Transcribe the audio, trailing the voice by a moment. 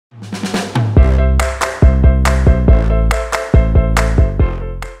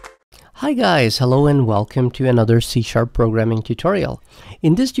Hi guys, hello and welcome to another C# programming tutorial.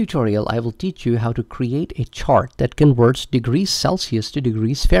 In this tutorial, I will teach you how to create a chart that converts degrees Celsius to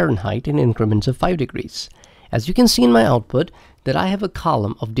degrees Fahrenheit in increments of 5 degrees. As you can see in my output, that I have a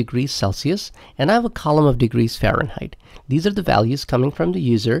column of degrees Celsius and I have a column of degrees Fahrenheit. These are the values coming from the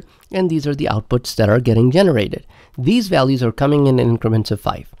user and these are the outputs that are getting generated. These values are coming in increments of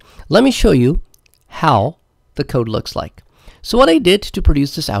 5. Let me show you how the code looks like. So what I did to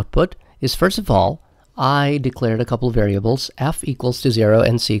produce this output is, first of all, I declared a couple of variables, f equals to 0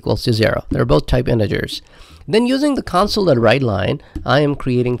 and c equals to 0. They're both type integers. Then using the console.write line, I am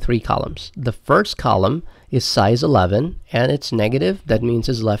creating 3 columns. The first column is size 11 and it's negative. That means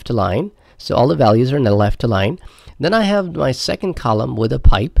it's left align. So all the values are in the left align. Then I have my second column with a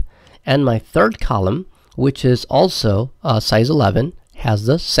pipe, and my third column, which is also size 11, has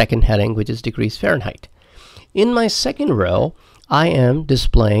the second heading, which is degrees Fahrenheit. In my second row, I am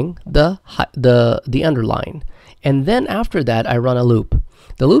displaying the underline, and then after that I run a loop.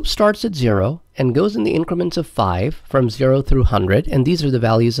 The loop starts at 0 and goes in the increments of 5 from 0 through 100, and these are the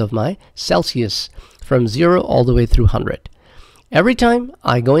values of my Celsius from 0 all the way through 100. Every time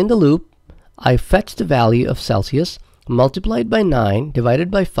I go in the loop, I fetch the value of Celsius, multiply it by 9,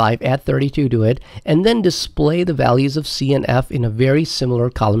 divided by 5, add 32 to it, and then display the values of C and F in a very similar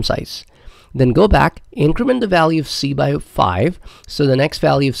column size. Then go back, increment the value of C by 5, so the next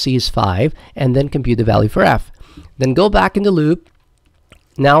value of C is 5, and then compute the value for F. Then go back in the loop,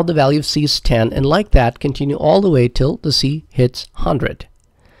 now the value of C is 10, and like that continue all the way till the C hits 100.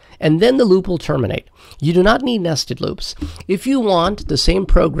 And then the loop will terminate. You do not need nested loops. If you want the same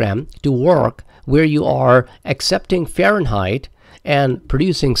program to work where you are accepting Fahrenheit and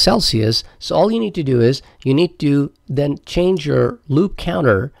producing Celsius, so all you need to do is you need to then change your loop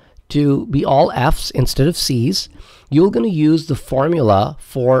counter to be all F's instead of C's. You're going to use the formula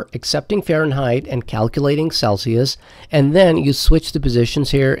for accepting Fahrenheit and calculating Celsius, and then you switch the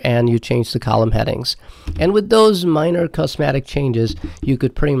positions here and you change the column headings. And with those minor cosmetic changes, you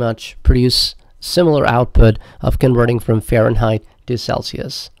could pretty much produce similar output of converting from Fahrenheit to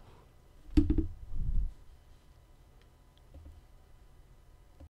Celsius.